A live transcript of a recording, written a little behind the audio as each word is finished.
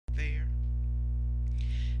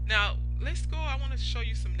Now, let's go. I want to show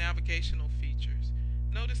you some navigational features.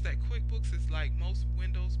 Notice that QuickBooks is like most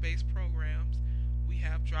Windows-based programs. We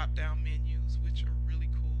have drop-down menus, which are really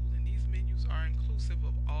cool, and these menus are inclusive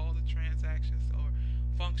of all the transactions or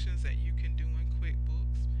functions that you can do in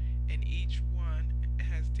QuickBooks, and each one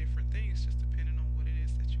has different things just depending on what it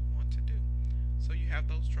is that you want to do. So you have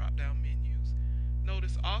those drop-down menus.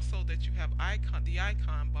 Notice also that you have the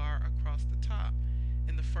icon bar across the top.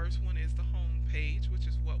 And the first one is the home page, which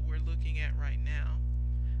is what we're looking at right now.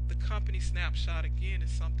 The company snapshot again is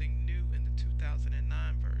something new in the 2009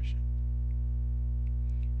 version.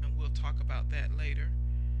 And we'll talk about that later.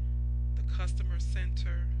 The customer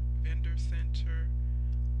center, vendor center,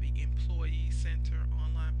 the employee center,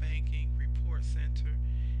 online banking, report center,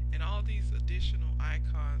 and all these additional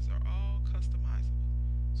icons are all customizable.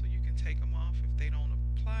 So you can take them off if they don't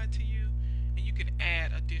apply to you, and you can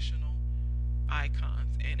add additional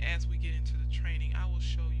icons. And as we get into the training, I will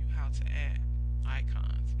show you how to add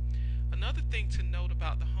icons. Another thing to note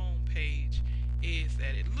about the home page is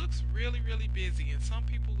that it looks really busy, and some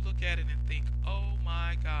people look at it and think, oh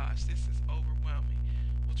my gosh, this is overwhelming.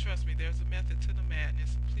 Well, trust me, there's a method to the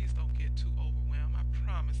madness, and please don't get too overwhelmed. I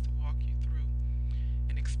promise to walk you through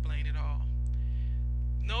and explain it all.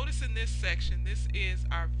 Notice in this section, this is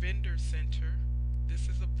our vendor center. This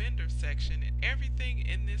is a vendor section, and everything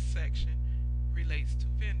in this section relates to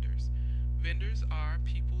vendors. Vendors are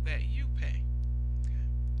people that you pay. Okay.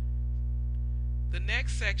 The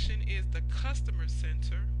next section is the customer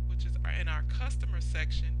center, which is in our customer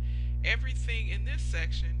section. Everything in this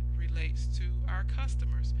section relates to our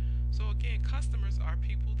customers. So again, customers are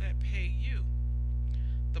people that pay you.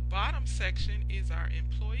 The bottom section is our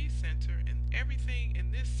employee center, and everything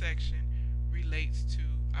in this section relates to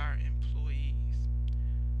our employees.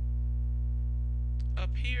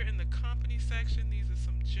 Up here in the company section, these are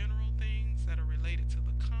some general things that are related to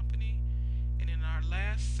the company. And in our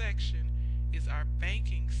last section is our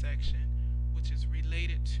banking section, which is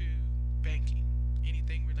related to banking,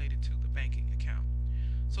 anything related to the banking account.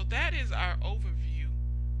 So that is our overview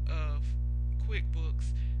of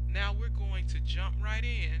QuickBooks. Now we're going to jump right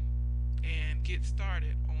in and get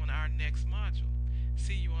started on our next module.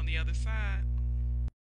 See you on the other side.